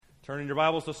Turning your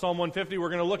Bibles to Psalm 150, we're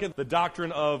going to look at the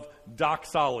doctrine of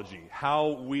doxology,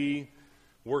 how we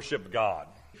worship God.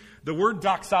 The word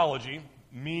doxology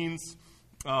means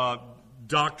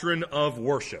doctrine of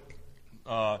worship.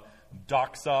 Doxa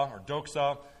or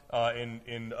doxa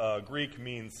in Greek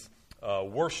means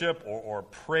worship or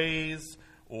praise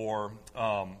or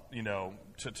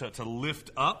to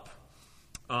lift up,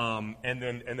 and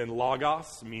then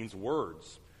logos means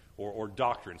words or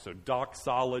doctrine. So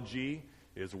doxology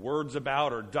is words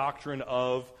about or doctrine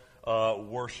of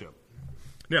worship.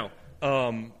 Now,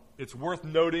 it's worth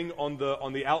noting on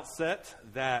the outset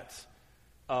that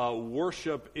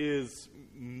worship is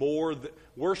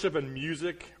worship and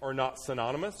music are not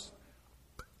synonymous.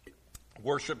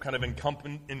 Worship kind of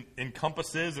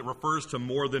encompasses, it refers to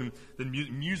more than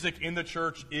music in the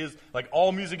church is, like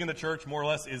all music in the church more or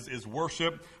less is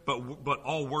worship, but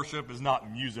all worship is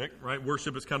not music, right?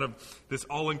 Worship is kind of this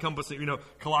all-encompassing,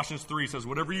 Colossians 3 says,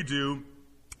 whatever you do,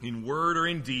 in word or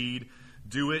in deed,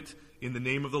 do it in the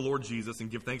name of the Lord Jesus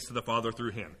and give thanks to the Father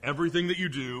through him. Everything that you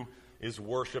do is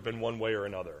worship in one way or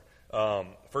another. 1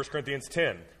 Corinthians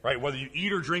 10, right? Whether you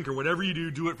eat or drink or whatever you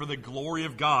do it for the glory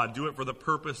of God. Do it for the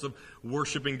purpose of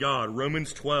worshiping God.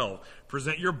 Romans 12,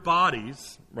 present your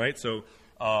bodies, right? So,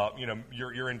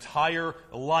 your entire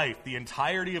life, the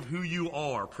entirety of who you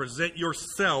are, present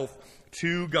yourself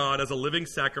to God as a living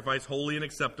sacrifice, holy and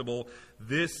acceptable.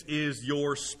 This is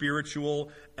your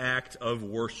spiritual act of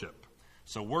worship.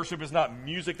 So worship is not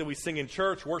music that we sing in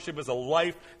church. Worship is a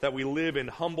life that we live in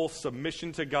humble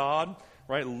submission to God,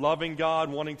 right? Loving God,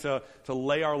 wanting to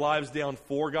lay our lives down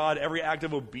for God. Every act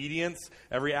of obedience,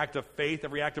 every act of faith,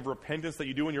 every act of repentance that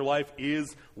you do in your life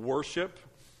is worship.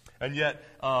 And yet,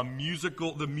 the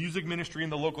music ministry in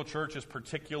the local church is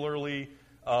particularly,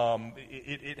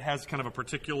 it has kind of a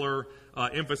particular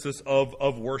emphasis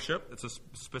of worship. It's a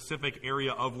specific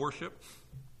area of worship.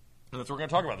 And that's what we're going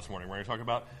to talk about this morning. We're going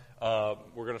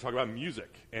to talk about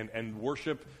music and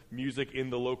worship music in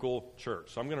the local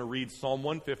church. So I'm going to read Psalm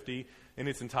 150 in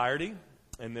its entirety,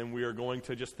 and then we are going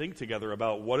to just think together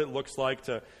about what it looks like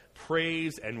to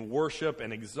praise and worship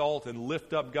and exalt and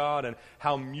lift up God, and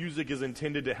how music is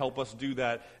intended to help us do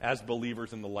that as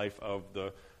believers in the life of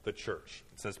the church.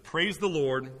 It says, praise the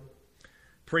Lord,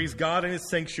 praise God in his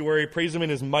sanctuary, praise him in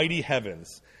his mighty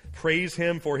heavens. Praise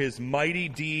him for his mighty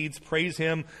deeds. Praise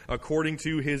him according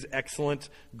to his excellent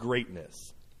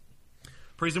greatness.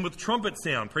 Praise him with trumpet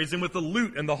sound. Praise him with the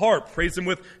lute and the harp. Praise him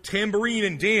with tambourine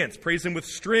and dance. Praise him with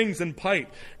strings and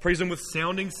pipe. Praise him with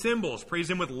sounding cymbals. Praise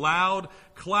him with loud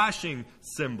clashing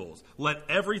cymbals. Let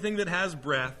everything that has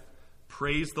breath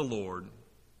praise the Lord.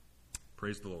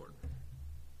 Praise the Lord.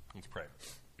 Let's pray.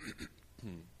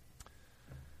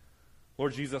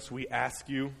 Lord Jesus, we ask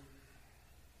you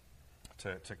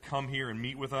to come here and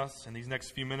meet with us in these next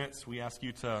few minutes. We ask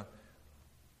you to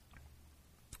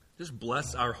just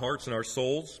bless our hearts and our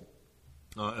souls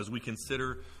as we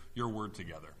consider your word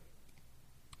together.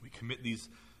 We commit these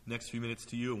next few minutes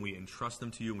to you, and we entrust them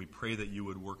to you, and we pray that you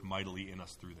would work mightily in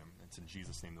us through them. It's in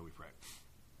Jesus' name that we pray.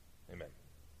 Amen.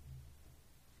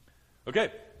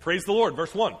 Okay, praise the Lord,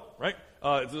 verse 1, right?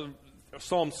 The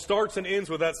psalm starts and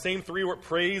ends with that same three word,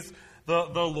 praise the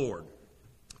Lord.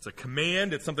 It's a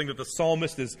command. It's something that the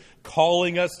psalmist is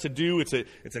calling us to do. It's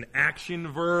an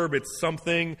action verb. It's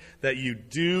something that you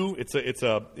do. It's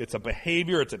a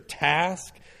behavior. It's a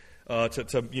task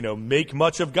to make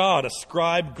much of God,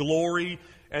 ascribe glory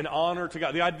and honor to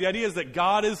God. The idea is that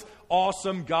God is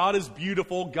awesome. God is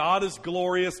beautiful. God is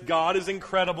glorious. God is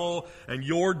incredible. And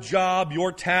your job,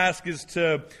 your task is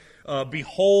to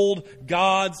behold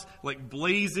God's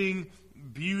blazing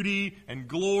beauty and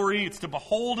glory. It's to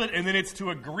behold it, and then it's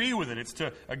to agree with it. It's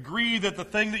to agree that the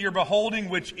thing that you're beholding,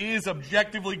 which is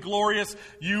objectively glorious,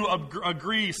 you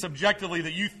agree subjectively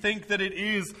that you think that it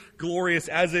is glorious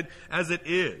as it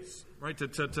is. Right?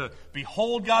 To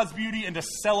behold God's beauty and to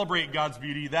celebrate God's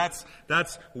beauty, that's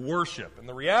worship. And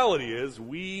the reality is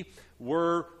we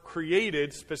were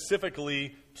created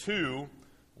specifically to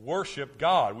worship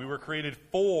God. We were created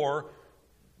for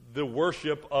the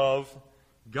worship of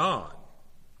God.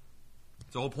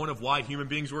 It's the whole point of why human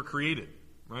beings were created,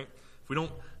 right? If we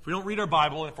don't read our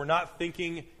Bible, and if we're not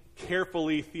thinking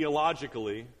carefully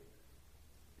theologically,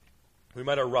 we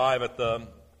might arrive at the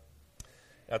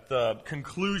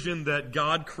conclusion that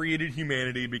God created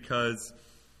humanity because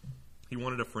he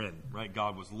wanted a friend, right?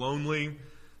 God was lonely.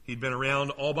 He'd been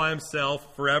around all by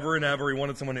himself forever and ever. He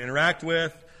wanted someone to interact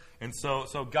with. And so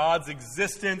God's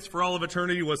existence for all of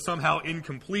eternity was somehow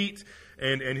incomplete.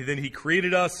 And then he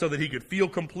created us so that he could feel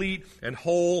complete and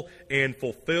whole and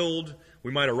fulfilled.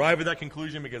 We might arrive at that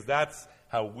conclusion because that's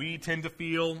how we tend to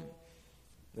feel.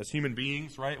 as human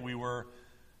beings, right? We were,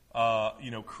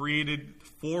 created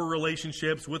for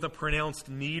relationships with a pronounced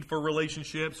need for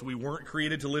relationships. We weren't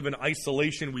created to live in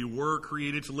isolation. We were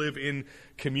created to live in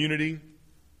community.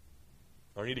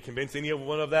 I don't need to convince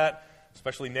anyone of that,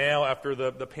 especially now after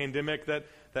the pandemic that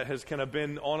has kind of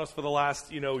been on us for the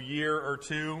last, year or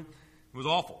two. It was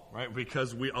awful, right?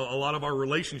 Because a lot of our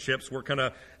relationships were kind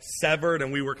of severed,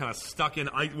 and we were kind of stuck in.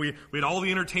 We had all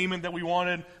the entertainment that we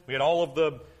wanted. We had all of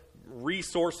the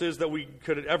resources that we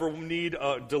could ever need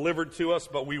delivered to us,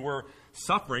 but we were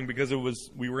suffering because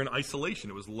we were in isolation.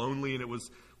 It was lonely and it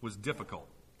was difficult.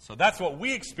 So that's what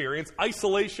we experience.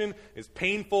 Isolation is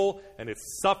painful, and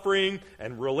it's suffering,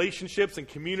 and relationships and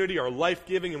community are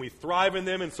life-giving, and we thrive in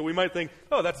them. And so we might think,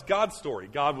 oh, that's God's story.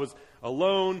 God was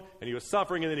alone, and he was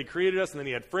suffering, and then he created us, and then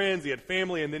he had friends, he had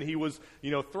family, and then he was,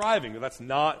 thriving. But that's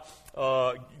not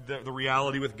the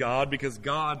reality with God, because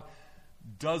God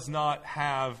does not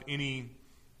have any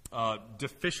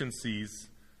deficiencies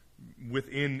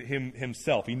within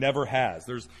himself. He never has.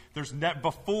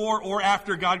 Before or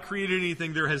after God created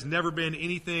anything, there has never been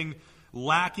anything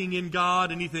lacking in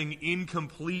God, anything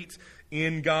incomplete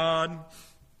in God.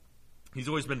 He's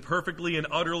always been perfectly and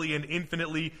utterly and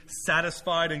infinitely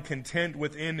satisfied and content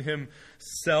within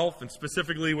himself, and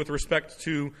specifically with respect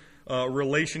to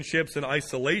relationships and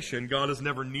isolation. God has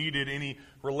never needed any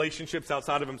relationships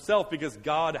outside of himself, because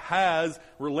God has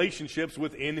relationships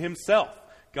within himself.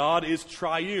 God is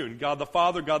triune. God the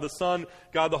Father, God the Son,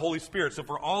 God the Holy Spirit. So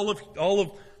for all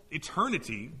of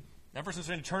eternity, ever since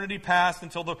eternity past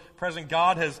until the present,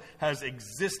 God has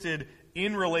existed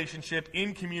in relationship,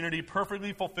 in community,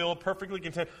 perfectly fulfilled, perfectly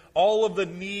content. All of the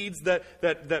needs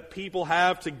that people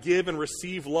have to give and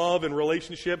receive love and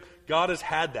relationship, God has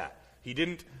had that. He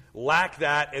didn't lack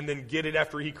that and then get it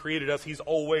after he created us. He's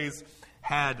always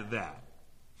had that.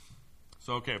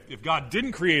 So, okay, if God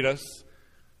didn't create us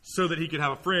so that he could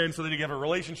have a friend, so that he could have a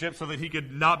relationship, so that he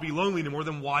could not be lonely anymore,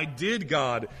 then why did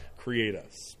God create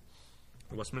us?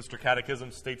 The Westminster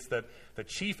Catechism states that the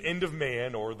chief end of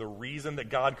man, or the reason that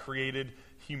God created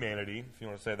humanity, if you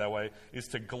want to say it that way, is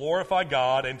to glorify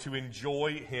God and to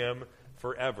enjoy him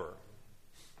forever.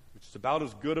 Which is about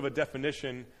as good of a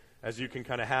definition as you can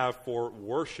kind of have for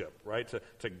worship, right?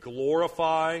 To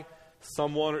glorify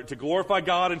someone, or to glorify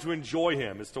God and to enjoy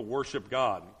him is to worship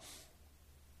God.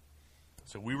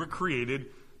 So we were created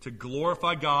to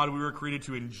glorify God. We were created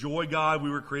to enjoy God. We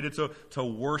were created to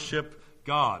worship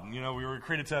God. We were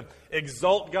created to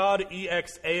exalt God.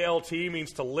 E-X-A-L-T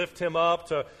means to lift him up,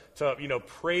 to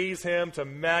praise him, to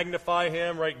magnify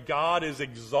him, right? God is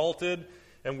exalted,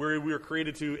 and we were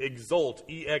created to exult,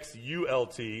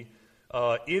 E-X-U-L-T,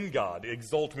 in God.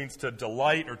 Exult means to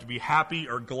delight or to be happy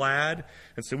or glad.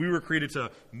 And so we were created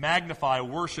to magnify,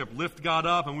 worship, lift God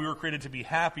up, and we were created to be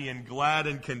happy and glad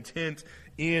and content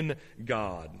in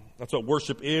God. That's what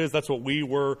worship is. That's what we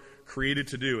were created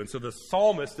to do. And so the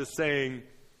psalmist is saying,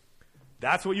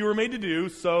 that's what you were made to do,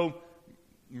 so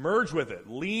merge with it,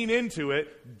 lean into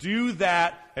it, do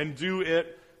that, and do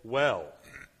it well.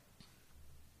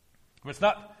 It's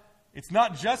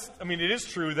not just, it is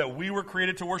true that we were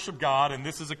created to worship God, and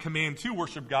this is a command to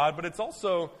worship God, but it's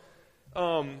also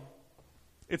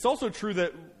true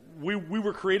that we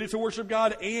were created to worship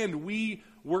God, and we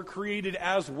were created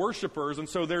as worshipers, and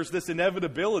so there's this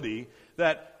inevitability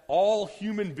that all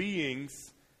human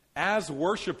beings, as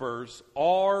worshipers,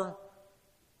 are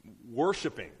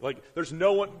worshiping. Like, there's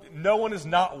no one is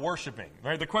not worshiping,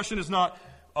 right? The question is not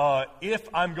if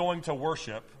I'm going to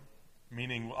worship,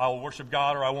 meaning I will worship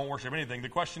God or I won't worship anything. The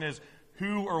question is,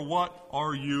 who or what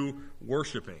are you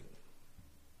worshiping?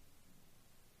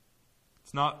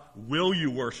 It's not, will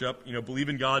you worship, believe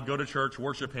in God, go to church,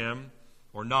 worship him,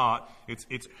 or not.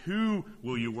 It's who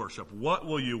will you worship? What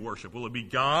will you worship? Will it be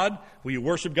God? Will you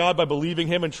worship God by believing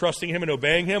him and trusting him and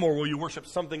obeying him? Or will you worship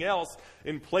something else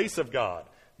in place of God?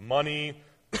 Money,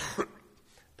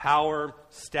 power,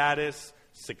 status,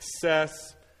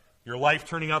 success, your life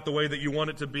turning out the way that you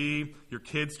want it to be, your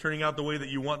kids turning out the way that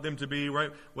you want them to be, right?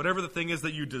 Whatever the thing is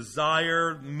that you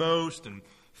desire most and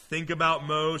think about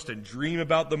most and dream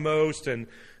about the most, and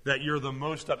that you're the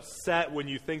most upset when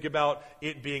you think about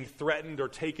it being threatened or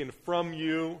taken from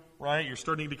you, right? You're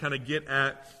starting to kind of get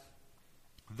at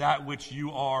that which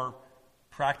you are,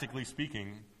 practically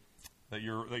speaking, that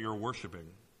you're worshiping,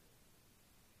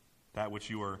 that which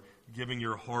you are giving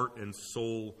your heart and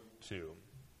soul to.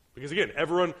 Because again,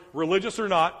 everyone, religious or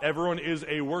not, everyone is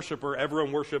a worshiper.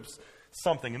 Everyone worships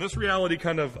something. And this reality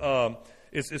kind of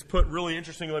is put really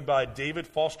interestingly by David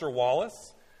Foster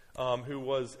Wallace, who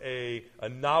was a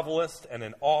novelist and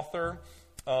an author.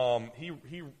 We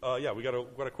got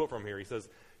a quote from him here. He says,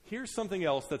 here's something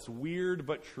else that's weird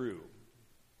but true.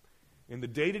 In the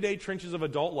day-to-day trenches of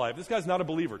adult life, this guy's not a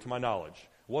believer, to my knowledge.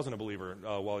 Wasn't a believer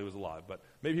while he was alive, but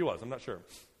maybe he was. I'm not sure.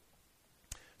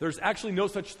 There's actually no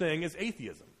such thing as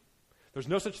atheism. There's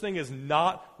no such thing as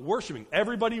not worshiping.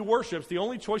 Everybody worships. The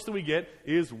only choice that we get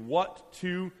is what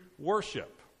to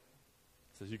worship.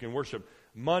 It says you can worship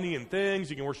money and things.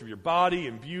 You can worship your body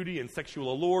and beauty and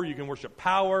sexual allure. You can worship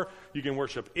power. You can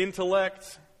worship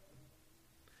intellect.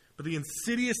 But the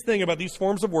insidious thing about these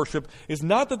forms of worship is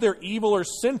not that they're evil or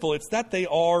sinful. It's that they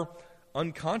are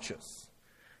unconscious.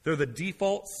 They're the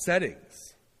default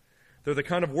settings. They're the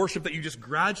kind of worship that you just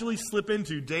gradually slip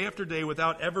into day after day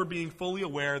without ever being fully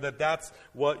aware that that's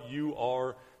what you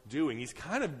are doing. He's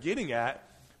kind of getting at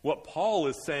what Paul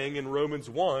is saying in Romans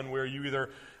 1, where you either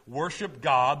worship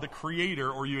God, the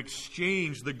Creator, or you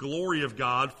exchange the glory of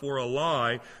God for a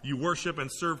lie. You worship and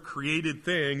serve created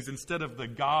things instead of the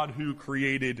God who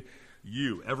created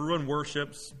you. Everyone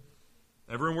worships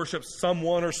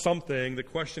someone or something. The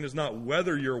question is not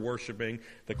whether you're worshiping.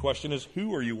 The question is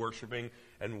who are you worshiping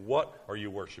and what are you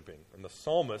worshiping? And the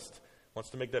psalmist wants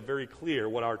to make that very clear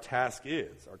what our task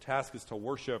is. Our task is to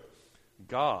worship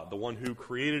God, the one who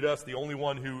created us, the only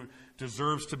one who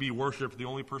deserves to be worshipped, the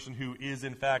only person who is,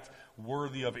 in fact,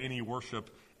 worthy of any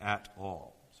worship at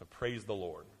all. So praise the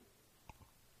Lord.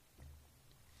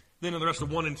 Then in the rest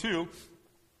of 1 and 2,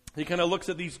 he kind of looks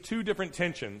at these two different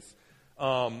tensions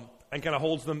and kind of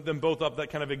holds them both up that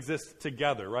kind of exist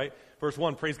together, right? Verse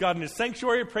 1, praise God in his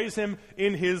sanctuary, praise him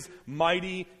in his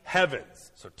mighty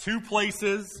heavens. So two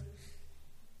places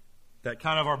that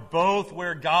kind of are both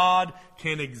where God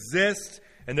can exist,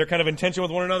 and they're kind of in tension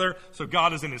with one another. So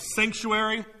God is in his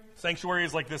sanctuary. Sanctuary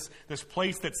is like this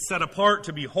place that's set apart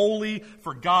to be holy,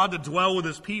 for God to dwell with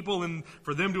his people and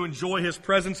for them to enjoy his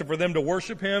presence and for them to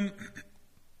worship him.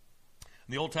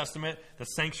 In the Old Testament, the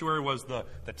sanctuary was the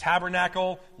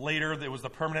tabernacle. Later, it was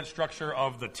the permanent structure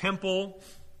of the temple.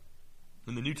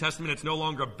 In the New Testament, it's no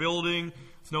longer a building.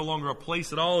 It's no longer a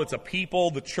place at all. It's a people,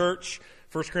 the church.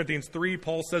 1 Corinthians 3,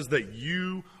 Paul says that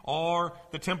you are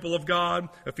the temple of God.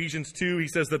 Ephesians 2, he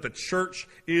says that the church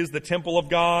is the temple of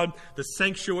God. The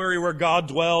sanctuary where God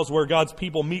dwells, where God's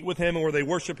people meet with him and where they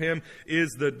worship him, is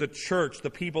the church, the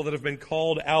people that have been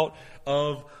called out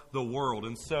of the world.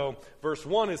 And so verse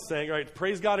 1 is saying, all right,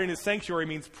 praise God in his sanctuary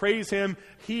means praise him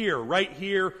here,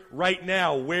 right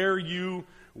now, where you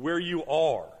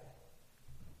are.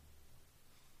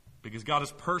 Because God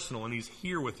is personal and he's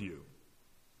here with you.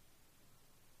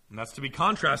 And that's to be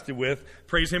contrasted with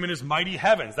praise him in his mighty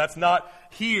heavens. That's not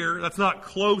here. That's not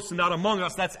close and not among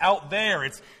us. That's out there.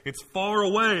 It's far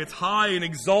away. It's high and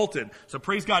exalted. So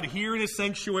praise God here in his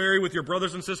sanctuary with your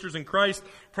brothers and sisters in Christ.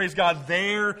 Praise God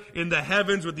there in the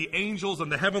heavens with the angels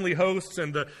and the heavenly hosts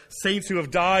and the saints who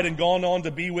have died and gone on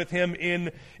to be with him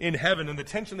in heaven. And the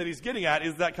tension that he's getting at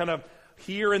is that kind of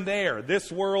here and there,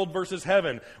 this world versus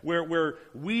heaven, where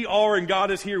we are and God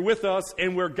is here with us,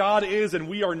 and where God is and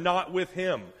we are not with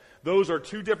him. Those are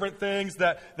two different things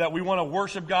that we want to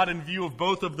worship God in view of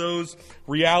both of those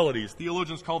realities.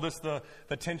 Theologians call this the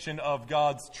tension of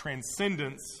God's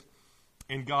transcendence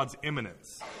and God's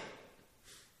immanence.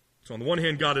 So on the one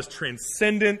hand, God is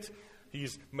transcendent.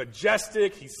 He's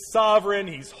majestic. He's sovereign.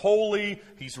 He's holy.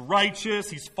 He's righteous.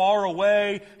 He's far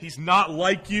away. He's not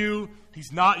like you.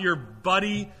 He's not your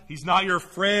buddy. He's not your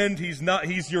friend.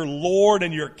 He's your Lord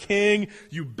and your King.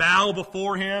 You bow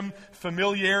before him.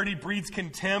 Familiarity breeds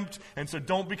contempt. And so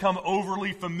don't become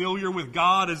overly familiar with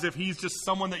God as if he's just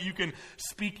someone that you can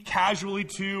speak casually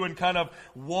to and kind of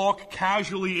walk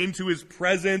casually into his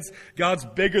presence. God's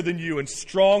bigger than you and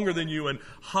stronger than you and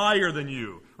higher than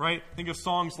you, right? Think of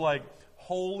songs like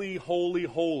Holy, Holy,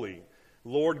 Holy,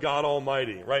 Lord God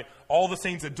Almighty, right? All the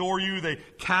saints adore you. They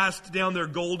cast down their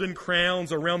golden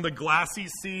crowns around the glassy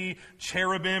sea.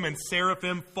 Cherubim and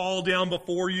seraphim fall down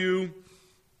before you.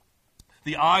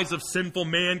 The eyes of sinful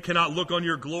man cannot look on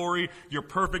your glory. You're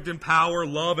perfect in power,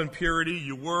 love, and purity.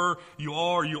 You were, you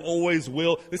are, you always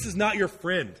will. This is not your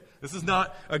friend. This is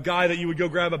not a guy that you would go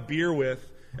grab a beer with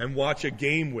and watch a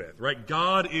game with, right?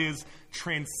 God is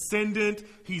transcendent.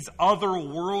 He's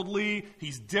otherworldly.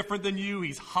 He's different than you.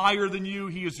 He's higher than you.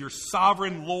 He is your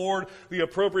sovereign Lord. The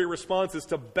appropriate response is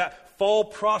to fall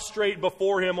prostrate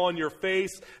before him on your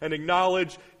face and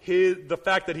acknowledge the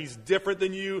fact that he's different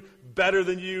than you, better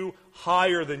than you,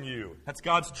 higher than you. That's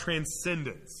God's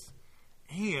transcendence.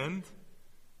 And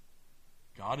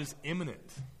God is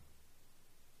immanent.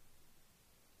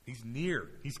 He's near.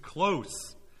 He's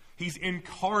close. He's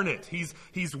incarnate.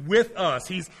 He's with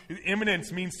us.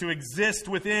 Immanence means to exist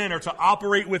within or to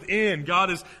operate within. God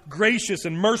is gracious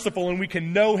and merciful, and we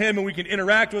can know Him and we can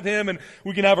interact with Him and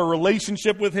we can have a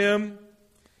relationship with Him.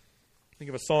 Think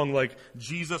of a song like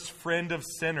Jesus, Friend of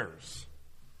Sinners.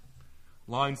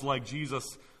 Lines like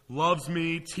Jesus loves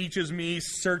me, teaches me,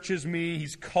 searches me.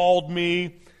 He's called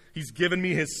me. He's given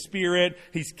me His Spirit.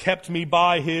 He's kept me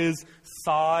by His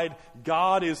side.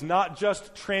 God is not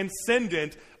just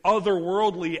transcendent,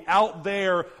 otherworldly, out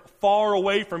there, far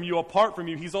away from you, apart from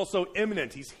you. He's also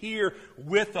immanent. He's here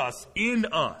with us, in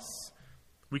us.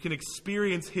 We can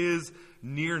experience His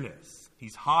nearness.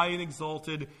 He's high and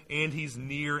exalted, and He's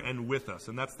near and with us.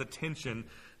 And that's the tension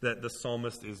that the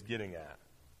psalmist is getting at.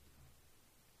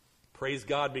 Praise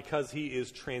God because He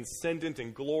is transcendent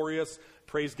and glorious.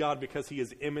 Praise God because He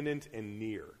is immanent and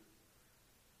near.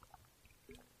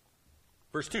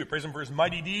 Verse 2, praise Him for His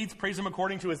mighty deeds. Praise Him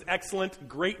according to His excellent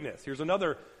greatness. Here's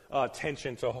another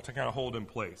tension to kind of hold in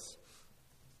place.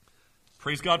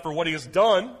 Praise God for what He has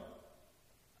done.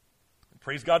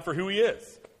 Praise God for who He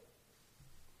is.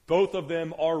 Both of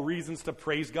them are reasons to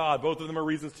praise God. Both of them are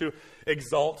reasons to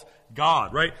exalt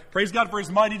God, right? Praise God for His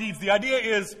mighty deeds. The idea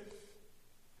is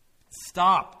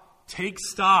stop, take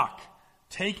stock,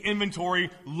 take inventory,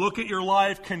 look at your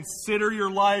life,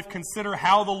 consider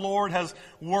how the Lord has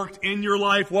worked in your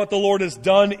life, what the Lord has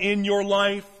done in your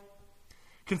life.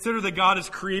 Consider that God has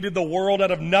created the world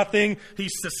out of nothing.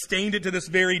 He's sustained it to this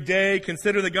very day.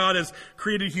 Consider that God has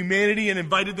created humanity and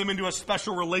invited them into a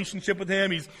special relationship with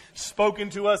Him. He's spoken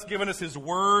to us, given us His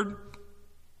word.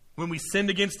 When we sinned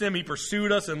against Him, He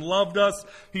pursued us and loved us.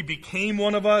 He became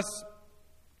one of us.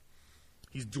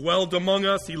 He's dwelled among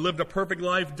us. He lived a perfect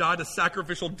life, died a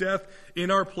sacrificial death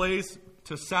in our place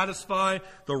to satisfy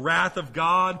the wrath of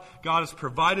God. God has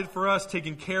provided for us,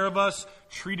 taken care of us,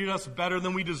 treated us better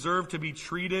than we deserve to be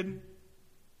treated.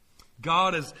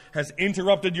 God has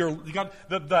interrupted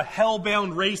the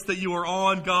hell-bound race that you are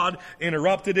on. God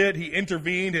interrupted it. He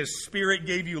intervened. His Spirit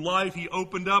gave you life. He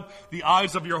opened up the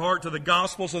eyes of your heart to the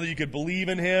gospel so that you could believe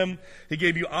in Him. He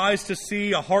gave you eyes to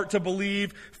see, a heart to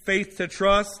believe, faith to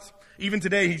trust. Even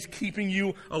today, He's keeping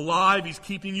you alive. He's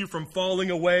keeping you from falling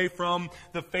away from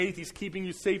the faith. He's keeping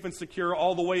you safe and secure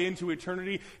all the way into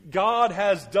eternity. God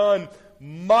has done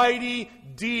mighty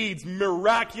deeds,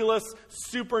 miraculous,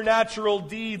 supernatural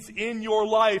deeds in your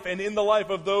life and in the life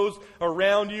of those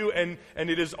around you. And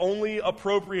it is only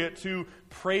appropriate to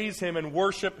praise Him and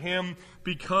worship Him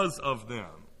because of them.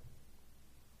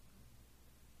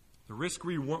 The risk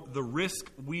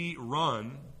we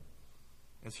run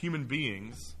as human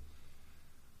beings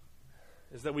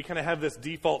is that we kind of have this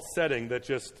default setting that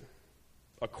just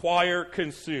acquire,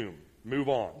 consume, move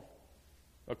on.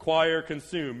 Acquire,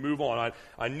 consume, move on.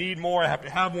 I need more, I have to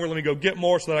have more, let me go get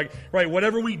more so that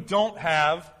whatever we don't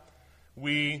have,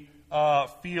 we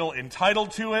feel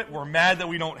entitled to it. We're mad that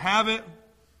we don't have it.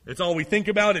 It's all we think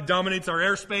about. It dominates our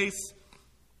airspace.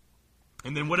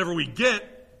 And then whatever we get,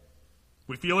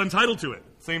 we feel entitled to it.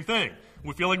 Same thing.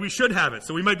 We feel like we should have it.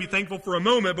 So we might be thankful for a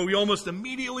moment, but we almost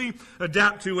immediately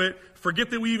adapt to it,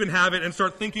 forget that we even have it, and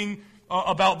start thinking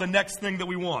about the next thing that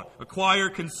we want.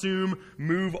 Acquire, consume,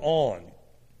 move on.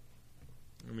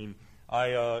 I mean,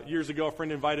 years ago, a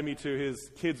friend invited me to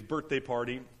his kid's birthday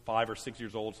party, 5 or 6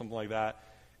 years old, something like that.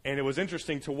 And it was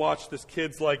interesting to watch this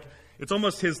kid's, it's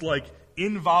almost his,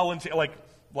 involuntary,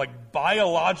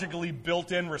 biologically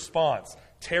built-in response.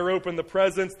 Tear open the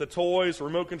presents, the toys,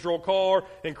 remote control car,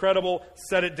 incredible,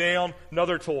 set it down,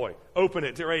 another toy, open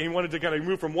it. Right? He wanted to kind of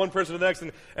move from one person to the next,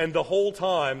 and the whole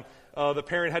time the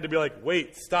parent had to be like,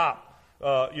 wait, stop,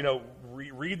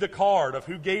 read the card of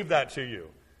who gave that to you.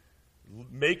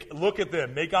 Look at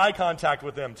them, make eye contact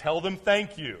with them, tell them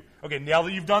thank you. Okay, now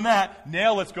that you've done that,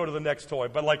 now let's go to the next toy.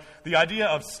 But the idea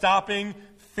of stopping,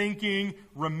 thinking,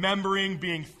 remembering,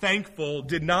 being thankful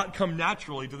did not come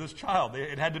naturally to this child.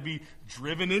 It had to be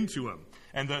driven into him.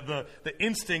 And the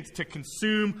instinct to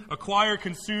consume, acquire,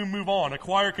 consume, move on,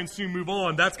 acquire, consume, move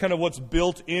on, that's kind of what's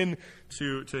built into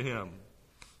him.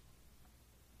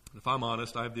 If I'm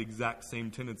honest, I have the exact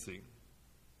same tendency.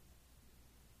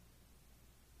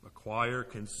 Acquire,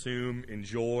 consume,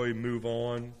 enjoy, move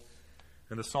on.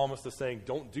 And the psalmist is saying,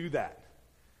 don't do that.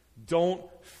 Don't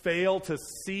fail to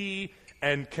see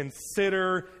and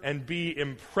consider and be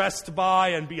impressed by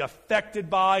and be affected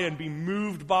by and be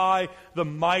moved by the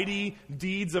mighty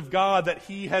deeds of God that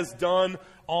He has done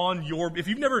on your... If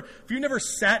you've never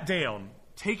sat down,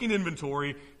 taken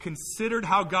inventory, considered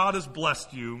how God has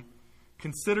blessed you,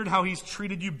 considered how He's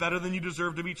treated you better than you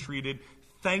deserve to be treated,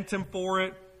 thanked Him for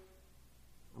it,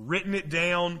 written it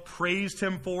down, praised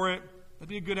Him for it, that'd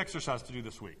be a good exercise to do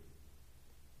this week.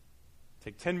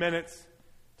 Take 10 minutes,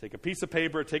 take a piece of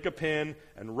paper, take a pen,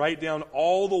 and write down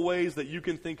all the ways that you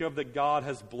can think of that God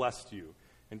has blessed you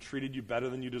and treated you better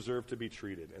than you deserve to be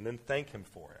treated. And then thank Him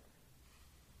for it.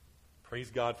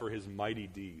 Praise God for His mighty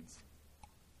deeds.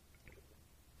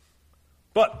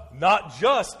 But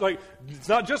it's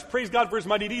not just praise God for His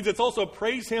mighty deeds, it's also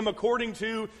praise Him according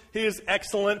to His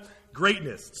excellent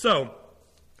greatness. So,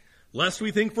 lest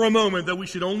we think for a moment that we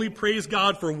should only praise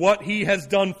God for what He has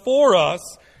done for us,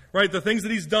 right, the things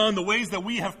that He's done, the ways that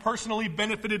we have personally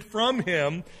benefited from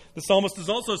Him, the psalmist is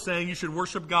also saying you should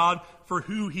worship God for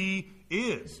who He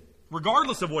is,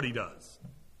 regardless of what He does.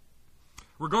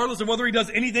 Regardless of whether He does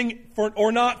anything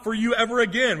or not for you ever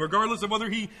again, regardless of whether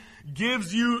He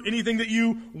gives you anything that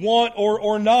you want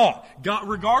or not. God,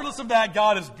 regardless of that,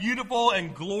 God is beautiful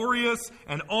and glorious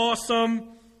and awesome.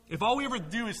 If all we ever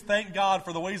do is thank God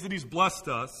for the ways that He's blessed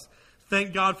us,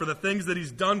 thank God for the things that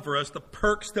He's done for us, the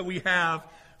perks that we have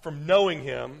from knowing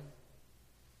Him,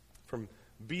 from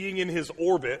being in His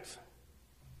orbit,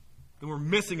 then we're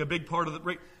missing a big part of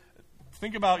the...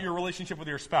 Think about your relationship with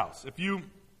your spouse. If you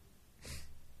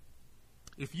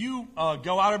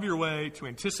go out of your way to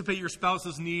anticipate your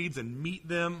spouse's needs and meet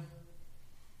them,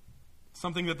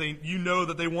 something that you know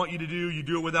that they want you to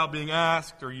do it without being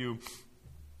asked, or you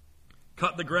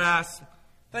cut the grass,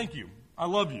 thank you, I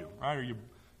love you, right? Or you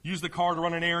use the car to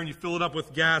run an errand, you fill it up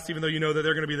with gas even though you know that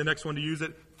they're going to be the next one to use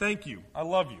it, thank you, I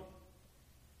love you.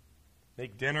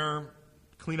 Make dinner,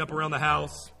 clean up around the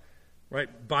house,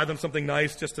 right? Buy them something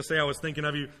nice just to say I was thinking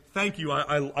of you, thank you,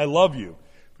 I love you.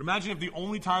 But imagine if the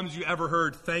only times you ever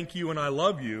heard thank you and I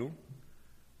love you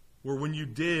were when you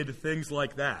did things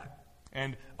like that.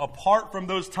 And apart from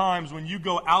those times when you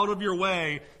go out of your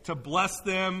way to bless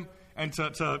them and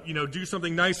to do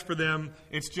something nice for them,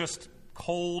 it's just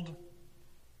cold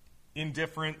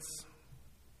indifference.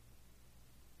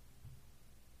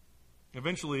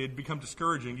 Eventually it'd become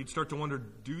discouraging. You'd start to wonder,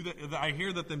 I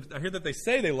hear that they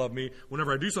say they love me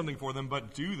whenever I do something for them,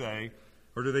 but do they?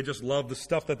 Or do they just love the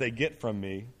stuff that they get from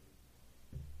me?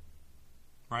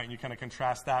 Right? And you kind of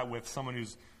contrast that with someone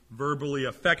who's verbally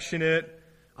affectionate.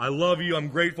 I love you. I'm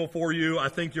grateful for you. I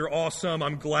think you're awesome.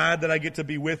 I'm glad that I get to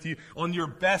be with you. On your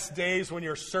best days when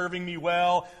you're serving me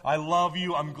well, I love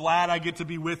you. I'm glad I get to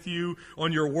be with you.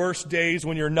 On your worst days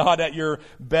when you're not at your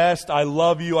best, I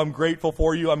love you. I'm grateful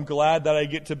for you. I'm glad that I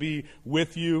get to be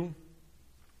with you.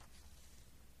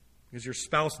 Because your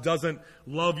spouse doesn't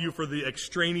love you for the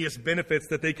extraneous benefits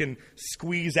that they can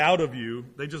squeeze out of you.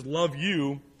 They just love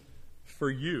you for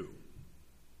you.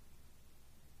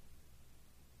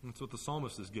 That's what the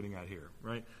psalmist is getting at here,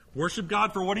 right? Worship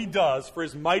God for what He does, for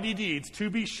His mighty deeds, to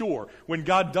be sure. When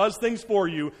God does things for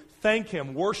you, thank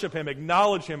Him, worship Him,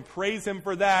 acknowledge Him, praise Him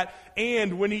for that.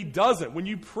 And when He doesn't, when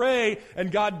you pray and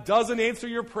God doesn't answer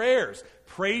your prayers,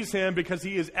 praise Him because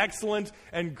He is excellent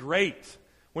and great.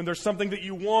 When there's something that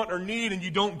you want or need and you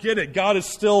don't get it, God is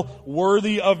still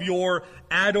worthy of your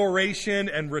adoration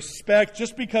and respect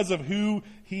just because of who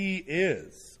He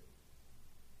is.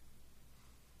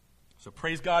 So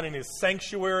praise God in His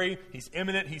sanctuary. He's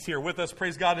immanent. He's here with us.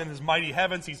 Praise God in His mighty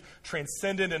heavens. He's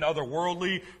transcendent and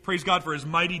otherworldly. Praise God for His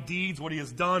mighty deeds, what He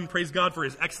has done. Praise God for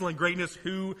His excellent greatness,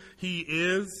 who He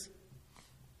is.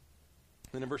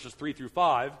 Then in verses 3 through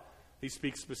 5, He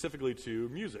speaks specifically to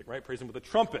music, right? Praise Him with the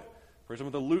trumpet. Praise Him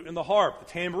with the lute and the harp,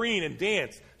 the tambourine and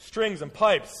dance, strings and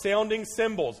pipes, sounding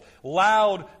cymbals,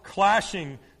 loud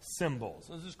clashing cymbals.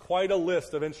 This is quite a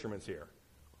list of instruments here.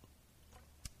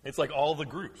 It's like all the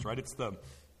groups, right? It's the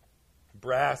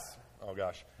brass. Oh,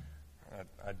 gosh.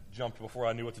 I jumped before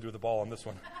I knew what to do with the ball on this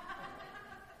one.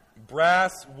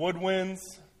 Brass, woodwinds,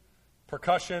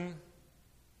 percussion,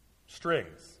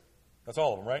 strings. That's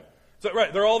all of them, right? So,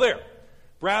 right, they're all there.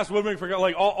 Brass, woodwind, percussion,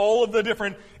 like all of the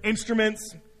different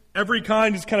instruments. Every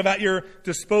kind is kind of at your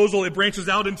disposal. It branches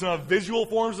out into visual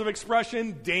forms of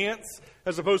expression, dance,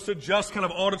 as opposed to just kind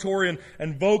of auditory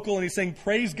and vocal. And He's saying,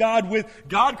 praise God with...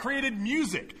 God created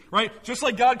music, right? Just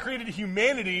like God created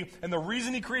humanity, and the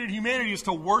reason He created humanity is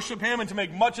to worship Him and to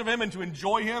make much of Him and to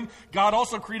enjoy Him. God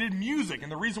also created music.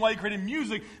 And the reason why He created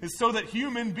music is so that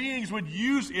human beings would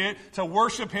use it to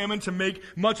worship Him and to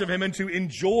make much of Him and to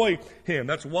enjoy Him.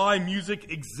 That's why music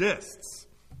exists.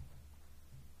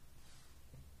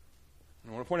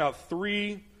 I want to point out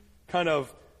three kind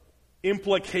of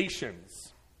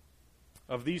implications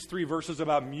of these three verses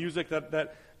about music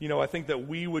that I think that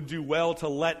we would do well to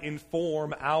let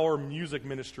inform our music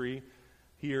ministry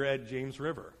here at James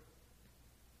River.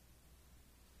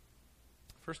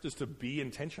 First is to be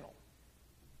intentional.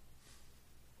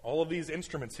 All of these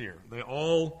instruments here, they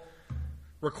all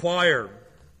require,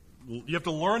 you have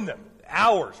to learn them.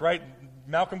 Hours, right?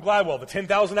 Malcolm Gladwell, the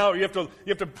 10,000 hours. You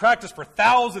have to practice for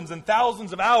thousands and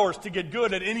thousands of hours to get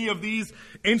good at any of these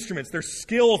instruments. There's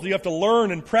skills that you have to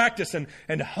learn and practice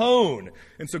and hone.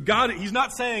 And so God, he's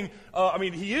not saying,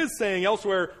 he is saying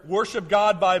elsewhere, worship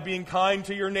God by being kind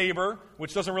to your neighbor,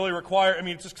 which doesn't really require,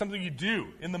 it's just something you do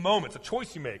in the moment. It's a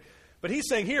choice you make. But he's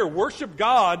saying here, worship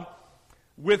God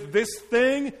with this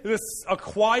thing, this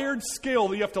acquired skill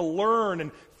that you have to learn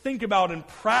and think about and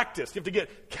practice. You have to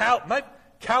get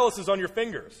calluses on your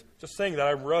fingers. Just saying that,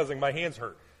 I'm realizing my hands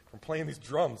hurt from playing these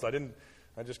drums. I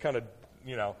just kind of,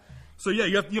 So yeah,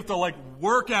 you have to like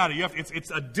work at it.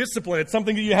 It's a discipline. It's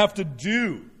something that you have to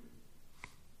do.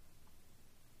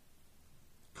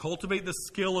 Cultivate the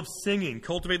skill of singing.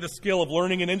 Cultivate the skill of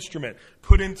learning an instrument.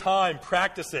 Put in time,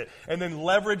 practice it, and then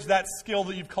leverage that skill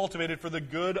that you've cultivated for the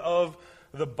good of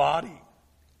the body.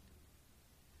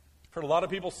 I've heard a lot of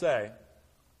people say,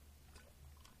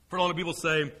 I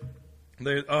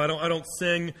don't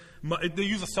sing. They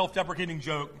use a self-deprecating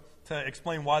joke to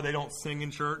explain why they don't sing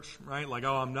in church, right? Like,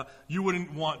 I'm not. You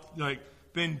wouldn't want,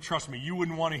 Ben, trust me, you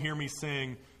wouldn't want to hear me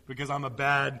sing because I'm a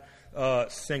bad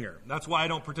singer. That's why I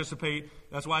don't participate.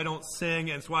 That's why I don't sing.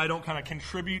 And that's why I don't kind of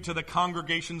contribute to the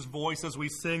congregation's voice as we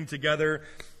sing together.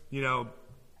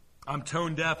 I'm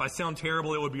tone deaf. I sound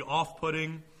terrible. It would be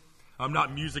off-putting. I'm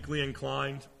not musically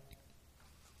inclined.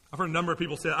 I've heard a number of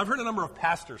people say that. I've heard a number of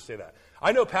pastors say that.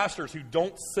 I know pastors who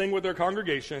don't sing with their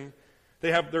congregation.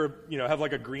 They have have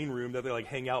like a green room that they like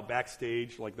hang out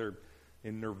backstage, like they're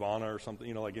in Nirvana or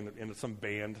something, like in some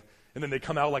band. And then they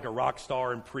come out like a rock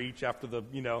star and preach after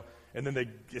and then they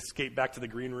escape back to the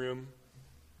green room.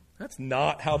 That's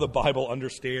not how the Bible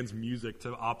understands music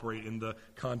to operate in the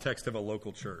context of a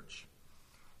local church.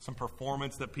 Some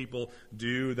performance that people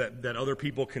do, that other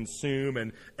people consume,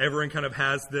 and everyone kind of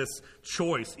has this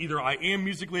choice. Either I am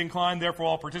musically inclined, therefore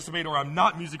I'll participate, or I'm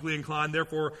not musically inclined,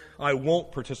 therefore I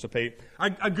won't participate. I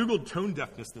Googled tone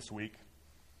deafness this week.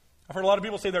 I've heard a lot of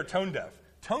people say they're tone deaf.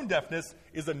 Tone deafness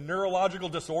is a neurological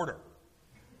disorder.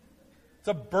 It's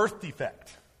a birth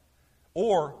defect,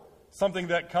 or something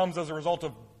that comes as a result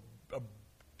of a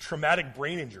traumatic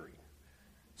brain injury.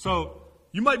 So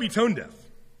you might be tone deaf.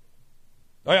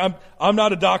 I'm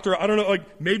not a doctor. I don't know,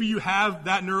 maybe you have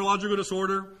that neurological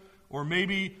disorder, or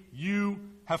maybe you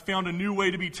have found a new way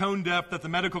to be tone deaf that the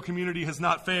medical community has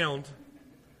not found.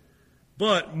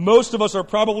 But most of us are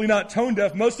probably not tone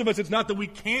deaf. Most of us, it's not that we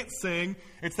can't sing,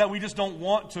 it's that we just don't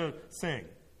want to sing.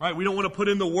 Right? We don't want to put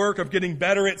in the work of getting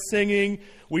better at singing.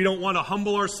 We don't want to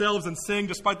humble ourselves and sing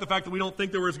despite the fact that we don't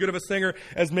think that we're as good of a singer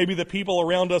as maybe the people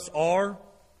around us are.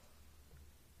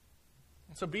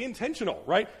 So be intentional,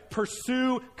 right?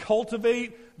 Pursue,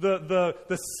 cultivate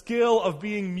the skill of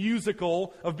being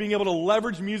musical, of being able to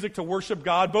leverage music to worship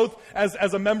God, both as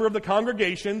a member of the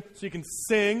congregation, so you can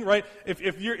sing, right?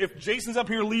 If Jason's up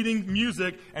here leading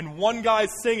music and one guy's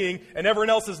singing and everyone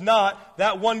else is not,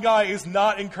 that one guy is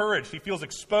not encouraged. He feels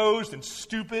exposed and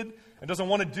stupid and doesn't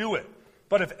want to do it.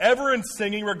 But if everyone's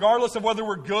singing, regardless of whether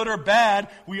we're good or bad,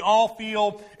 we all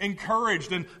feel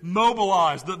encouraged and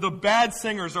mobilized. The bad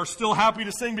singers are still happy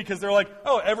to sing because they're like,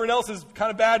 oh, everyone else is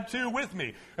kind of bad too with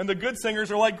me. And the good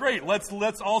singers are like, great, let's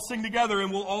all sing together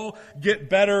and we'll all get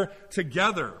better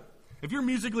together. If you're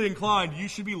musically inclined, you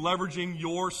should be leveraging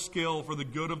your skill for the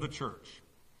good of the church.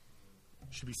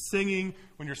 You should be singing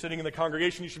when you're sitting in the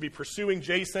congregation. You should be pursuing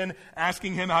Jason,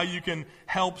 asking him how you can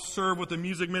help serve with the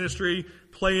music ministry,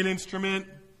 play an instrument,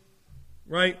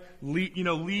 right?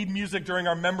 Lead music during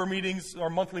our member meetings, our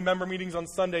monthly member meetings on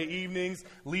Sunday evenings.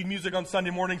 Lead music on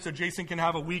Sunday morning so Jason can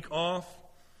have a week off.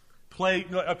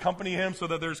 Accompany him so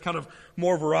that there's kind of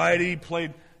more variety.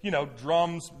 Play,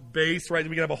 drums, bass, right?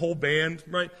 We can have a whole band,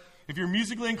 right? If you're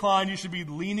musically inclined, you should be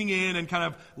leaning in and kind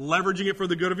of leveraging it for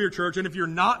the good of your church. And if you're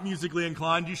not musically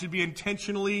inclined, you should be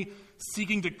intentionally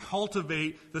seeking to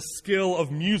cultivate the skill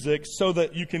of music so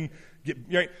that you can get,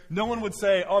 right? No one would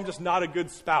say, oh, I'm just not a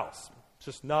good spouse. It's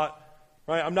just not,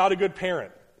 right? I'm not a good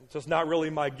parent. It's just not really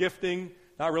my gifting,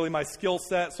 not really my skill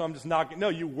set, so I'm just not. No,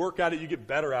 you work at it, you get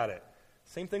better at it.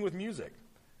 Same thing with music.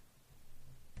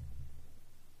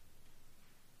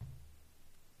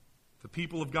 The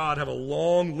people of God have a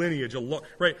long lineage,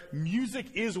 right? Music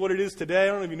is what it is today. I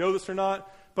don't know if you know this or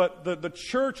not, but the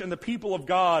church and the people of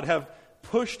God have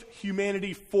pushed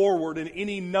humanity forward in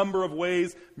any number of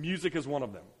ways. Music is one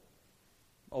of them.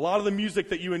 A lot of the music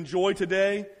that you enjoy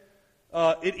today,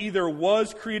 it either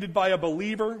was created by a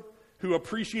believer who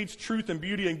appreciates truth and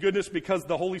beauty and goodness because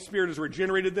the Holy Spirit has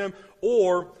regenerated them,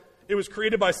 or it was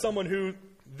created by someone who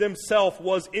themselves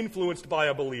was influenced by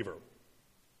a believer.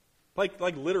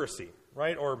 Like literacy,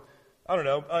 right? Or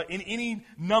in any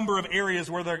number of areas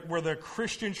where the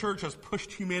Christian church has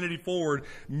pushed humanity forward,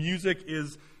 music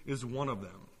is one of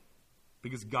them.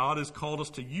 Because God has called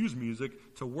us to use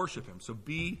music to worship Him. So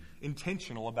be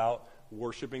intentional about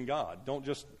worshiping God. Don't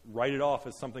just write it off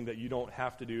as something that you don't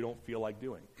have to do, don't feel like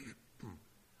doing.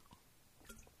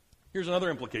 Here's another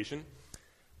implication.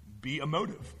 Be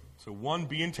emotive. So 1,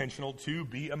 be intentional. 2,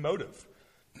 be emotive.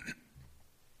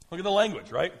 Look at the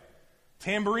language, right?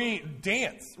 Tambourine,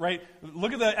 dance, right?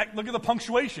 Look at the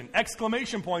punctuation,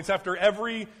 exclamation points after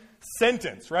every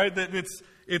sentence, right? That it's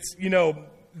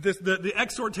the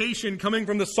exhortation coming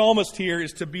from the psalmist here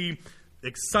is to be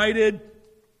excited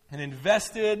and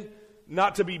invested,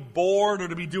 not to be bored or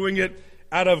to be doing it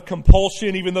out of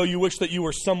compulsion, even though you wish that you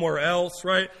were somewhere else,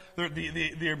 right?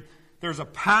 There's a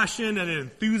passion and an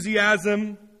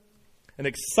enthusiasm, an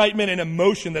excitement and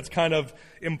emotion that's kind of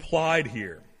implied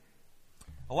here.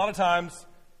 A lot of times,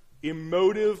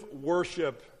 emotive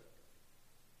worship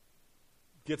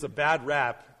gets a bad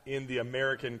rap in the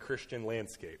American Christian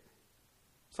landscape.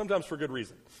 Sometimes for good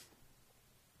reason.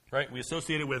 Right? We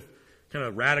associate it with kind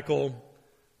of radical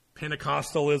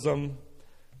Pentecostalism,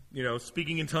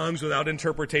 speaking in tongues without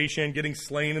interpretation, getting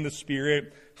slain in the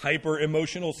Spirit,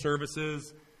 hyper-emotional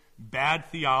services, bad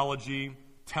theology,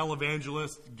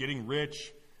 televangelists getting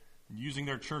rich, using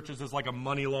their churches as like a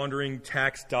money laundering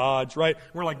tax dodge, right?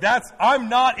 We're like, I'm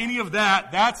not any of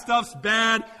that. That stuff's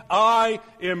bad. I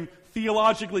am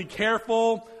theologically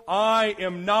careful. I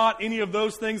am not any of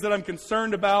those things that I'm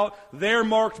concerned about. They're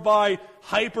marked by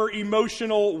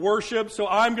hyper-emotional worship, so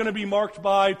I'm going to be marked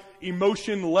by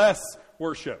emotionless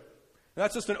worship. And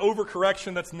that's just an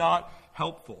overcorrection that's not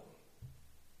helpful.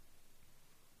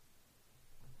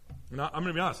 I'm going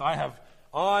to be honest. I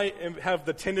have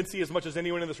the tendency, as much as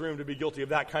anyone in this room, to be guilty of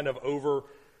that kind of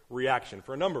overreaction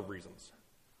for a number of reasons.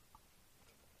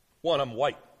 1, I'm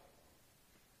white.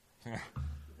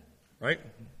 Right?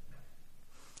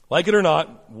 Like it or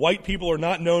not, white people are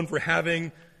not known for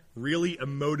having really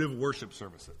emotive worship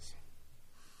services.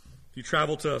 If you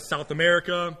travel to South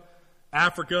America,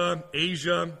 Africa,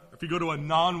 Asia, if you go to a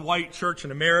non-white church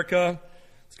in America,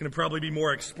 it's going to probably be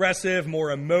more expressive,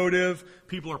 more emotive.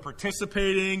 People are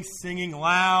participating, singing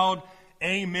loud,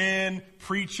 amen,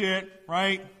 preach it,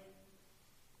 right?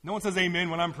 No one says amen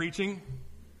when I'm preaching.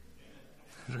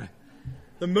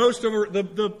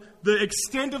 The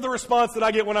extent of the response that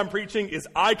I get when I'm preaching is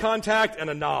eye contact and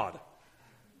a nod,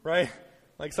 right?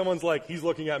 Like someone's like, he's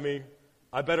looking at me,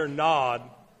 I better nod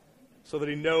so that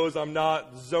he knows I'm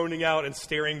not zoning out and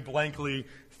staring blankly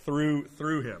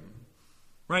through him,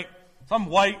 right? So I'm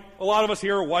white. A lot of us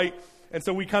here are white. And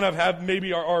so we kind of have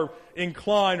maybe are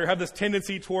inclined or have this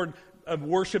tendency toward a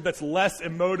worship that's less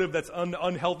emotive, that's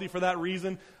unhealthy for that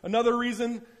reason. Another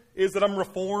reason is that I'm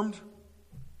Reformed.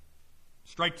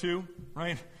 Strike 2,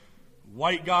 right?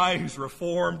 White guy who's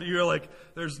Reformed. You have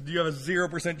a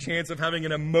 0% chance of having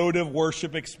an emotive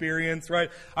worship experience, right?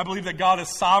 I believe that God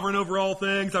is sovereign over all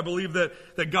things. I believe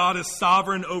that God is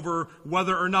sovereign over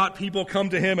whether or not people come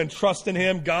to Him and trust in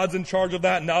Him. God's in charge of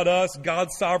that, not us.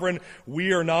 God's sovereign.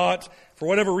 We are not. For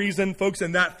whatever reason, folks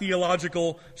in that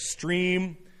theological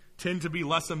stream tend to be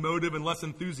less emotive and less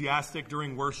enthusiastic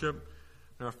during worship.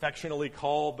 They're affectionately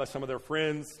called by some of their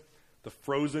friends the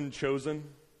frozen chosen.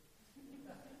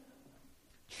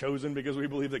 Chosen because we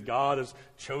believe that God has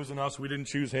chosen us. We didn't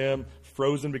choose Him.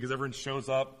 Frozen because everyone shows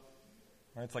up.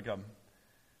 Right? It's like a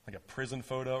prison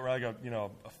photo, right? Like a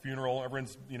funeral.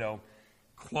 Everyone's,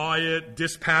 quiet,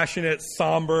 dispassionate,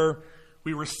 somber.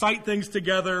 We recite things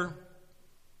together,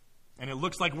 and it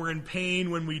looks like we're in pain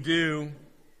when we do.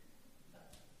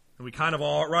 And we kind of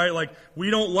all, right? Like, we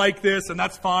don't like this, and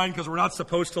that's fine because we're not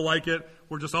supposed to like it.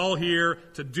 We're just all here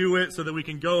to do it so that we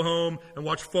can go home and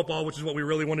watch football, which is what we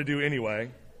really want to do anyway.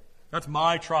 That's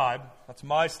my tribe. That's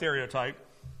my stereotype.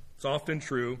 It's often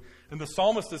true. And the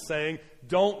psalmist is saying,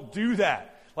 don't do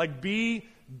that. Like, be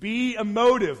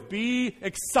emotive. Be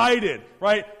excited,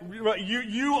 right?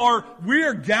 We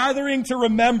are gathering to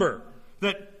remember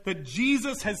that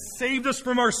Jesus has saved us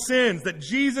from our sins, that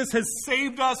Jesus has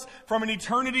saved us from an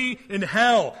eternity in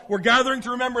hell. We're gathering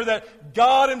to remember that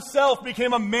God Himself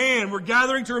became a man. We're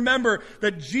gathering to remember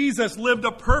that Jesus lived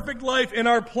a perfect life in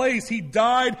our place. He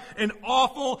died an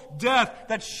awful death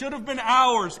that should have been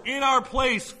ours in our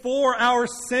place for our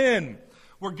sin.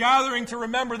 We're gathering to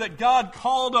remember that God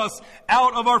called us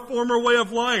out of our former way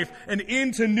of life and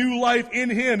into new life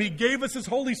in Him. He gave us His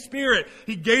Holy Spirit.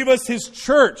 He gave us His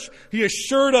church. He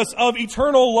assured us of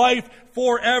eternal life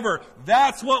forever.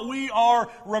 That's what we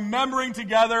are remembering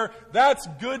together. That's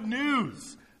good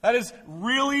news. That is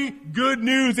really good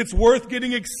news. It's worth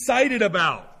getting excited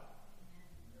about.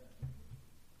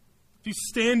 if you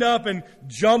stand up and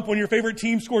jump when your favorite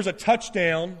team scores a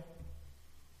touchdown,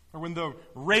 or when the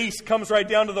race comes right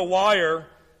down to the wire,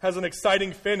 has an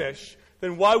exciting finish,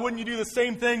 then why wouldn't you do the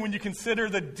same thing when you consider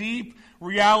the deep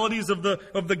realities of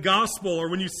the gospel, or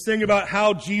when you sing about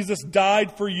how Jesus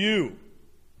died for you?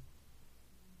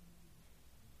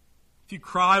 If you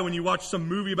cry when you watch some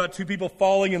movie about two people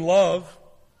falling in love,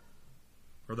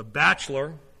 or The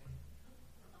Bachelor,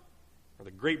 or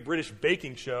the Great British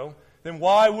Baking Show, then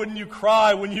why wouldn't you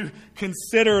cry when you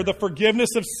consider the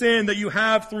forgiveness of sin that you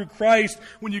have through Christ,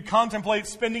 when you contemplate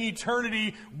spending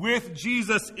eternity with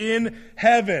Jesus in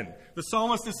heaven? The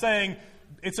psalmist is saying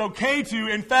it's okay to,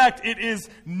 in fact, it is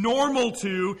normal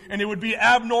to, and it would be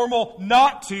abnormal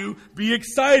not to be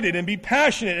excited and be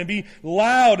passionate and be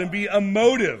loud and be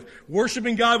emotive.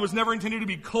 Worshiping God was never intended to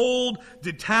be cold,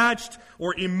 detached,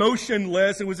 or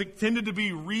emotionless. It was intended to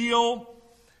be real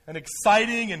and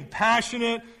exciting and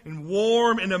passionate and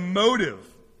warm and emotive.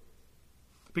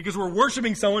 Because we're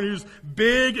worshiping someone who's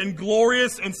big and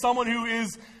glorious and someone who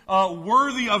is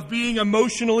worthy of being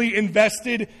emotionally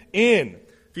invested in.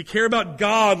 If you care about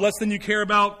God less than you care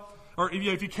about, or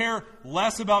if you care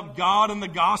less about God and the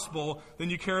gospel than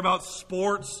you care about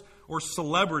sports or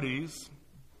celebrities,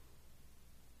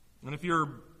 and if your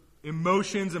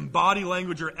emotions and body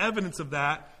language are evidence of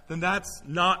that, then that's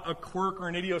not a quirk or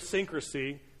an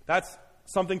idiosyncrasy. That's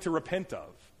something to repent of.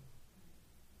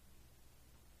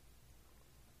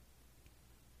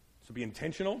 So be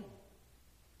intentional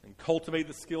and cultivate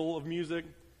the skill of music.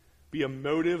 Be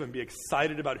emotive and be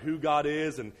excited about who God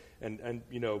is and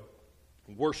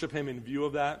worship Him in view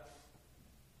of that.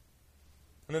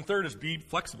 And then third is be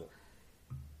flexible.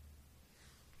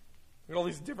 Look at all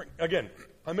these different, again,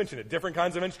 I mentioned it, different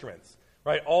kinds of instruments,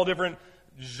 right? All different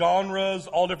genres,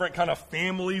 all different kind of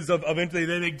families of instruments.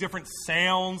 They make different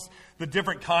sounds. The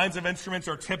different kinds of instruments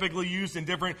are typically used in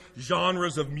different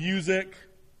genres of music.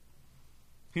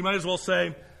 You might as well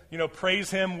say, praise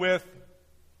Him with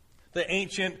the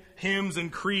ancient hymns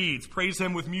and creeds. Praise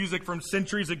Him with music from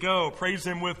centuries ago. Praise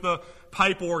Him with the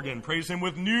pipe organ. Praise Him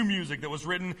with new music that was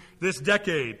written this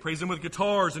decade. Praise Him with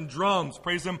guitars and drums.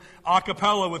 Praise Him a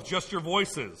cappella with just your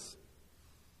voices.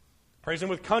 Praise Him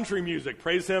with country music.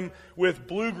 Praise Him with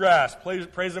bluegrass.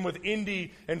 Praise Him with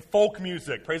indie and folk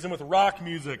music. Praise Him with rock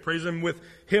music. Praise Him with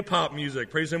hip-hop music.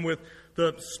 Praise Him with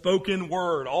the spoken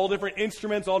word. All different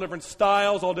instruments, all different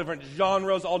styles, all different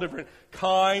genres, all different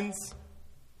kinds.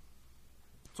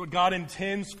 That's what God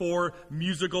intends for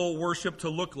musical worship to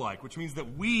look like, which means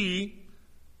that we,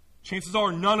 chances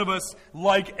are none of us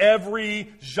like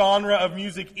every genre of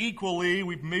music equally.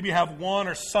 We maybe have one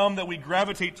or some that we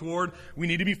gravitate toward. We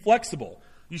need to be flexible.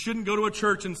 You shouldn't go to a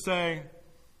church and say,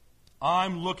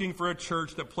 I'm looking for a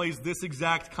church that plays this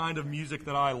exact kind of music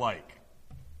that I like.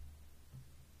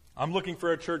 I'm looking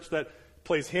for a church that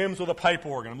plays hymns with a pipe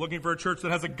organ. I'm looking for a church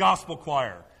that has a gospel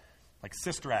choir, like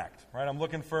Sister Act, right? I'm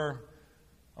looking for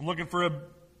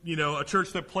a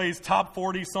church that plays top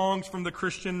 40 songs from the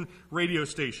Christian radio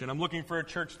station. I'm looking for a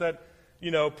church that,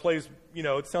 plays,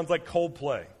 it sounds like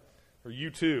Coldplay or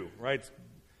U2, right?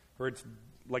 Or it's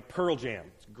like Pearl Jam.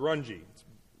 It's grungy. It's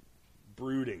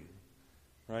brooding,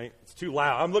 right? It's too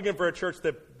loud. I'm looking for a church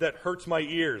that hurts my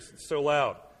ears. It's so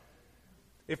loud.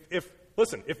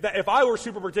 If I were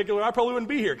super particular, I probably wouldn't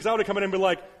be here, because I would have come in and been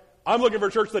like, I'm looking for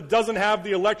a church that doesn't have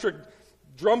the electric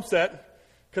drum set,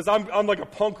 because I'm like a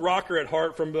punk rocker at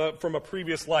heart from a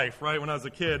previous life, right, when I was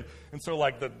a kid. And so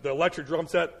like the electric drum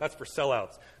set, that's for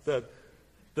sellouts.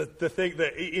 The thing,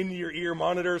 the in-your-ear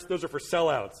monitors, those are for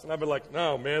sellouts. And I've been like,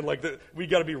 no, man, we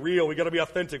got to be real. We got to be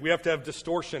authentic. We have to have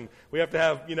distortion. We have to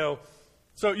have,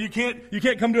 So you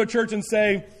can't come to a church and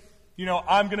say,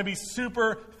 I'm going to be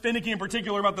super finicky and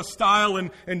particular about the style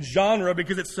and genre,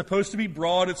 because it's supposed to be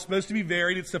broad, it's supposed to be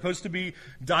varied, it's supposed to be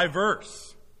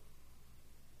diverse.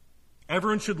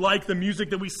 Everyone should like the music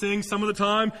that we sing some of the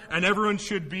time, and everyone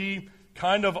should be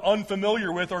kind of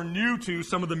unfamiliar with or new to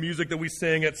some of the music that we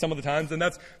sing at some of the times, and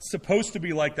that's supposed to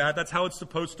be like that. That's how it's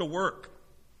supposed to work.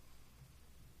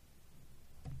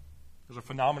 There's a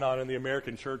phenomenon in the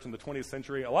American church in the 20th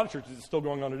century. A lot of churches, it's still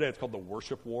going on today. It's called the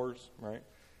worship wars, right?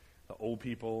 The old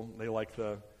people, they like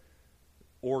the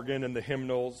organ and the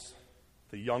hymnals.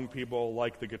 The young people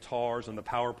like the guitars and the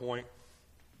PowerPoint.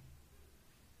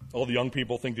 All the young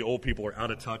people think the old people are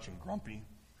out of touch and grumpy.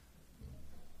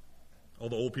 All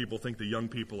the old people think the young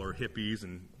people are hippies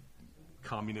and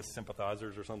communist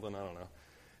sympathizers or something. I don't know.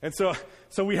 And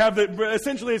so we have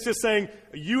essentially it's just saying,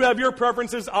 you have your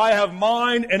preferences, I have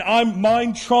mine, and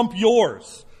mine trump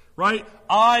yours. right?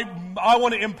 I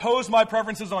want to impose my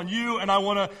preferences on you, and I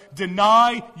want to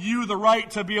deny you the right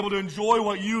to be able to enjoy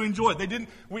what you enjoy.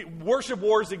 Worship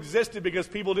wars existed because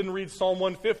people didn't read Psalm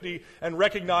 150 and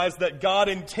recognize that God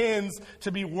intends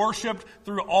to be worshiped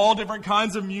through all different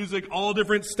kinds of music, all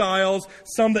different styles,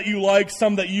 some that you like,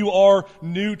 some that you are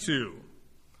new to.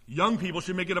 Young people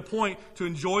should make it a point to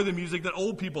enjoy the music that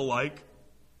old people like.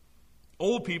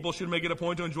 Old people should make it a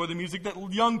point to enjoy the music that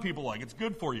young people like. It's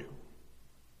good for you.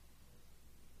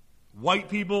 White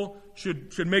people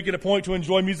should make it a point to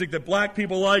enjoy music that black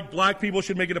people like. Black people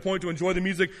should make it a point to enjoy the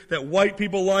music that white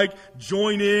people like.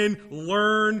 Join in,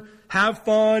 learn, have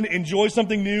fun, enjoy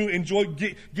something new,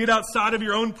 get outside of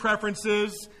your own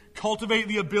preferences, cultivate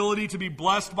the ability to be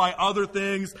blessed by other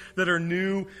things that are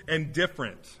new and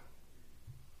different.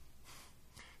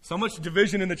 So much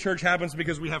division in the church happens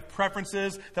because we have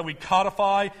preferences that we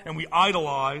codify and we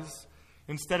idolize.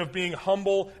 Instead of being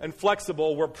humble and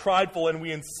flexible, we're prideful and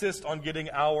we insist on getting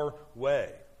our way.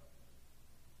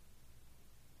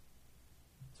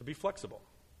 So be flexible,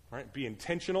 right? Be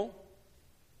intentional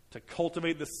to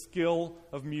cultivate the skill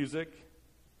of music.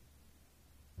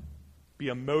 Be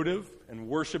emotive and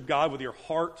worship God with your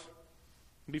heart.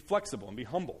 And be flexible and be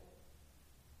humble.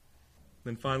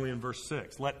 Then finally in verse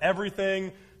 6, let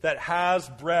everything that has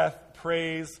breath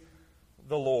praise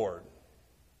the Lord.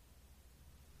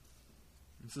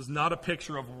 This is not a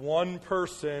picture of one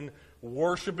person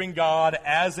worshiping God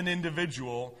as an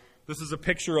individual. This is a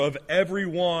picture of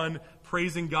everyone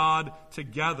praising God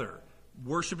together.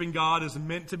 Worshiping God is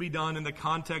meant to be done in the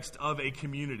context of a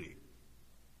community.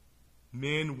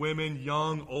 Men, women,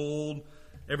 young, old,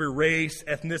 every race,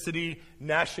 ethnicity,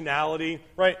 nationality,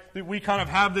 right? We kind of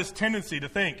have this tendency to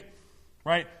think,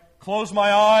 right? Close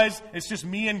my eyes, it's just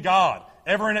me and God.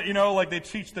 Like they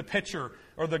teach the pitcher,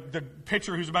 or the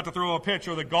pitcher who's about to throw a pitch,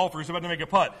 or the golfer who's about to make a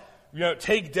putt.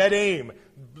 Take dead aim,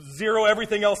 zero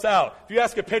everything else out. If you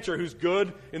ask a pitcher who's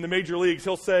good in the major leagues,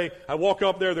 he'll say, I walk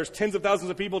up there's tens of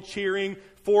thousands of people cheering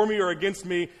for me or against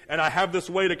me, and I have this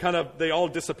way to they all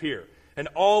disappear. And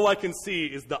all I can see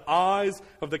is the eyes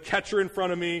of the catcher in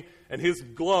front of me and his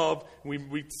glove.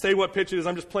 We say what pitch it is.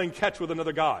 I'm just playing catch with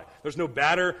another guy. There's no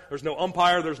batter. There's no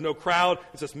umpire. There's no crowd.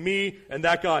 It's just me and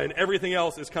that guy. And everything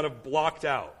else is kind of blocked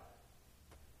out.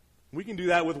 We can do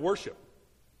that with worship.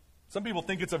 Some people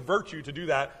think it's a virtue to do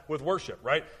that with worship,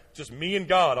 right? Just me and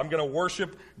God. I'm going to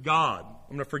worship God.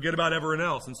 I'm going to forget about everyone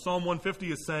else. And Psalm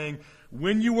 150 is saying,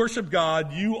 when you worship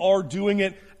God, you are doing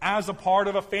it as a part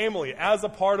of a family, as a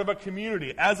part of a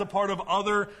community, as a part of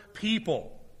other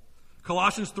people.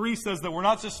 Colossians 3 says that we're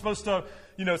not just supposed to,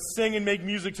 sing and make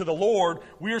music to the Lord.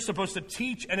 We are supposed to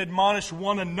teach and admonish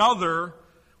one another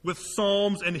with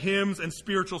psalms and hymns and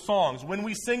spiritual songs. When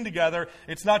we sing together,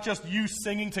 it's not just you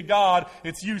singing to God,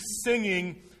 it's you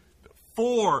singing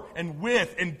for and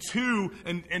with and to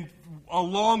and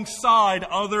alongside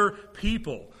other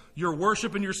people. Your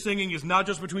worship and your singing is not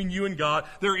just between you and God.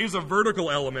 There is a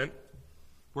vertical element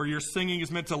where your singing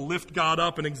is meant to lift God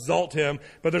up and exalt Him,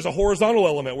 but there's a horizontal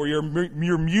element where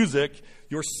your music,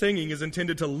 your singing is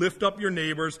intended to lift up your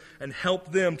neighbors and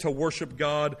help them to worship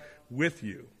God with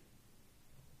you.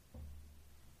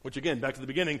 Which again, back to the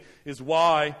beginning, is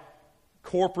why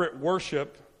corporate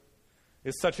worship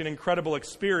is such an incredible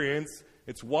experience.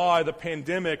 It's why the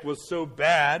pandemic was so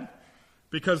bad,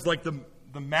 because like the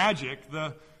magic,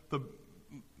 the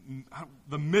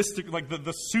mystic, like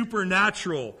the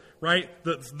supernatural, right?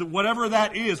 The whatever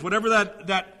that is, whatever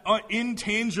that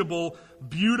intangible,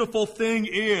 beautiful thing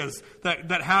is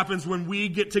that happens when we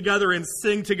get together and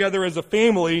sing together as a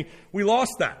family, we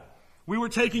lost that. We were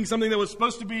taking something that was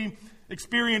supposed to be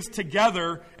experienced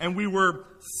together, and we were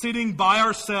sitting by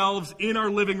ourselves in our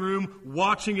living room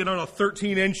watching it on a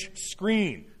 13-inch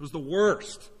screen. It was the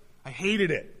worst. I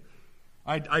hated it.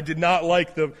 I did not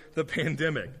like the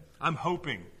pandemic.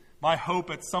 My hope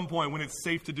at some point when it's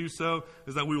safe to do so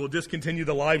is that we will discontinue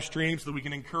the live stream so that we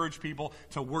can encourage people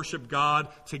to worship God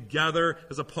together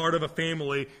as a part of a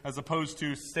family, as opposed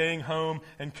to staying home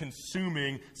and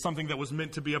consuming something that was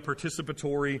meant to be a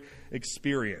participatory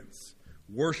experience.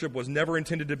 Worship was never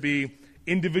intended to be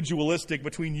individualistic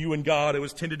between you and God. It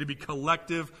was intended to be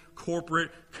collective,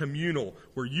 corporate, communal,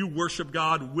 where you worship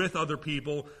God with other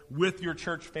people, with your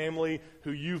church family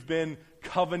who you've been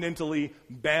covenantally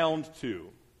bound to.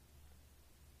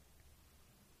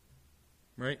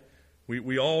 Right?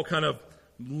 We all kind of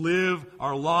live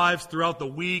our lives throughout the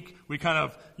week. We kind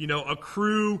of,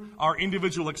 accrue our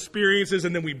individual experiences,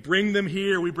 and then we bring them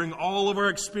here. We bring all of our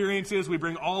experiences. We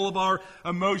bring all of our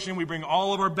emotion. We bring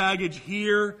all of our baggage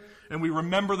here, and we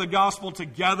remember the gospel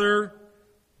together.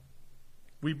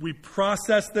 We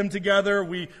process them together.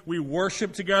 We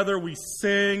worship together. We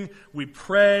sing. We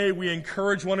pray. We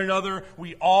encourage one another.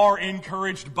 We are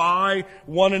encouraged by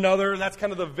one another. That's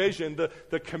kind of the vision,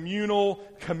 the communal,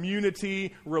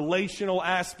 community, relational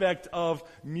aspect of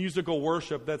musical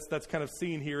worship that's kind of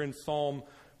seen here in Psalm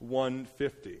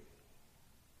 150.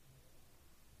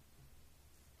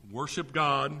 Worship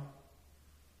God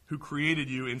who created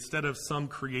you instead of some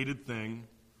created thing.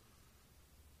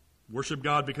 Worship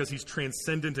God because He's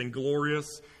transcendent and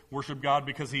glorious. Worship God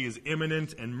because He is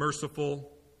immanent and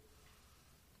merciful.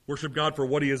 Worship God for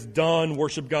what He has done.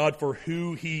 Worship God for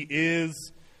who He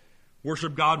is.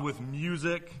 Worship God with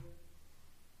music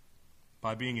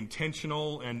by being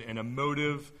intentional and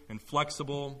emotive and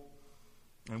flexible.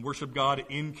 And worship God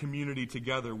in community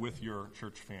together with your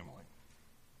church family.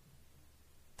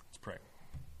 Let's pray.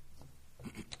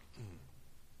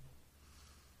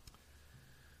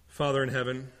 Father in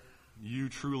heaven, You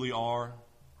truly are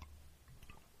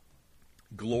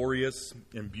glorious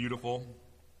and beautiful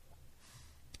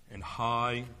and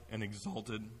high and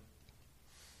exalted.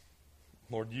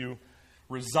 Lord, You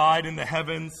reside in the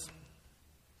heavens.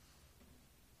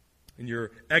 In Your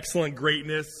excellent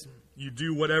greatness, You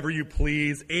do whatever You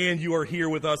please, and You are here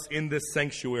with us in this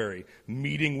sanctuary,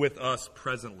 meeting with us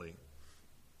presently.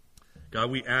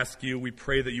 God, we ask You, we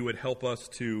pray that You would help us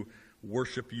to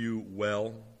worship You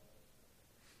well.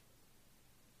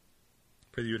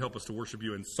 Pray that You would help us to worship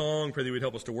You in song. Pray that You would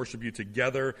help us to worship You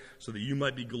together so that You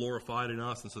might be glorified in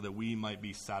us and so that we might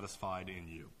be satisfied in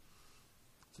You.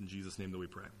 It's in Jesus' name that we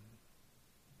pray.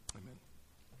 Amen.